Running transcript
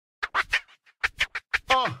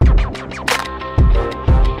LA.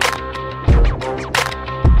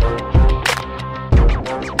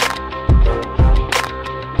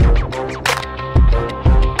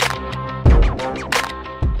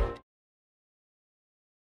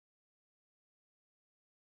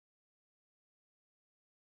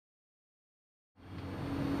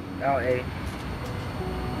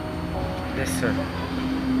 Listen.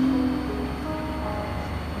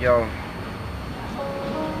 Yo.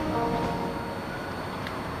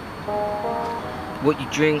 What you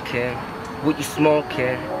drinking? What you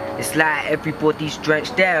smoking? It's like everybody's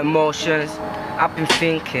drenched their emotions. I've been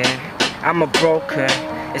thinking, I'm a broken.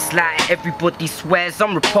 It's like everybody swears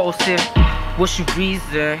I'm repulsive. What's your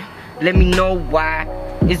reason? Let me know why.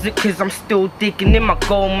 Is it cause I'm still digging in my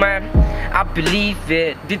gold mine? I believe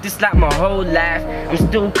it, did this like my whole life. I'm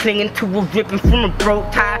still clinging to a ribbon from a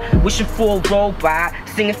broke tie, wishing for a robot,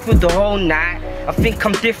 singing for the whole night. I think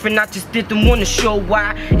I'm different, I just didn't wanna show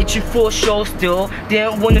why. Itching for a show still,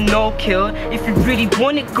 didn't wanna no kill. If you really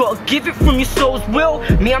want it, gotta give it from your soul's will.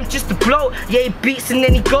 Me, I'm just a bloke, yeah, he beats and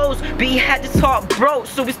then he goes. But he had his heart broke,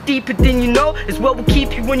 so it's deeper than you know. It's what will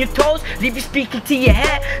keep you on your toes, leave you speaking to your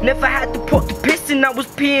head. Never had to put the piss in, I was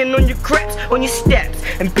peeing on your crepes, on your steps,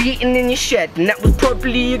 and beating in your shed. And that was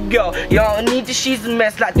probably a girl, yo, I need her, she's a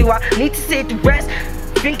mess. Like, do I need to say the rest?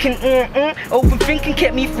 Thinking, overthinking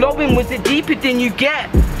kept me flowing. Was it deeper than you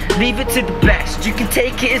get? Leave it to the best. You can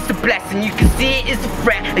take it as a blessing, you can see it as a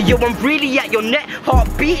threat. And yo, I'm really at your neck, heart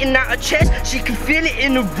beating out her chest. She can feel it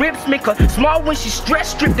in her ribs, make her smile when she's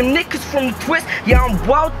stressed. Strip them knickers from the twist. Yeah, I'm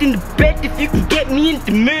wild in the bed if you can get me in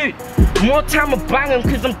the mood. More time I bang 'em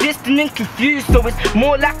cause I'm distant and confused. So it's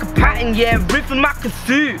more like a pattern, yeah, rhythm I can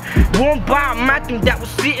suit. Worn by a madam that was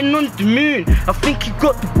sitting on the moon. I think you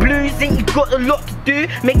got the blues, ain't you got a lot to do?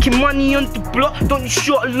 Making money on the block, don't you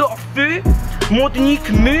short a lot of food? More than you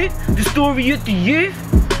can move, the story of the youth.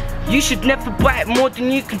 You should never bite more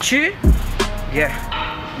than you can chew. Yeah,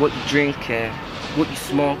 what you drinking, what you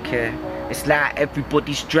smoking? It's like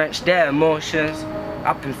everybody's drenched their emotions.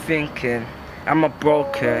 I've been thinking, am I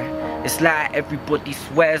broken? It's like everybody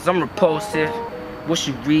swears I'm repulsive. What's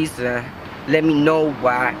your reason? Let me know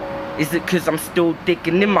why. Is it cause I'm still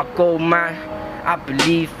digging in my gold mine? I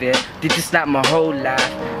believe it, did this like my whole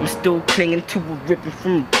life. I'm still clinging to a ribbon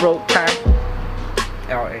from a broke time.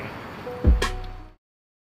 LA.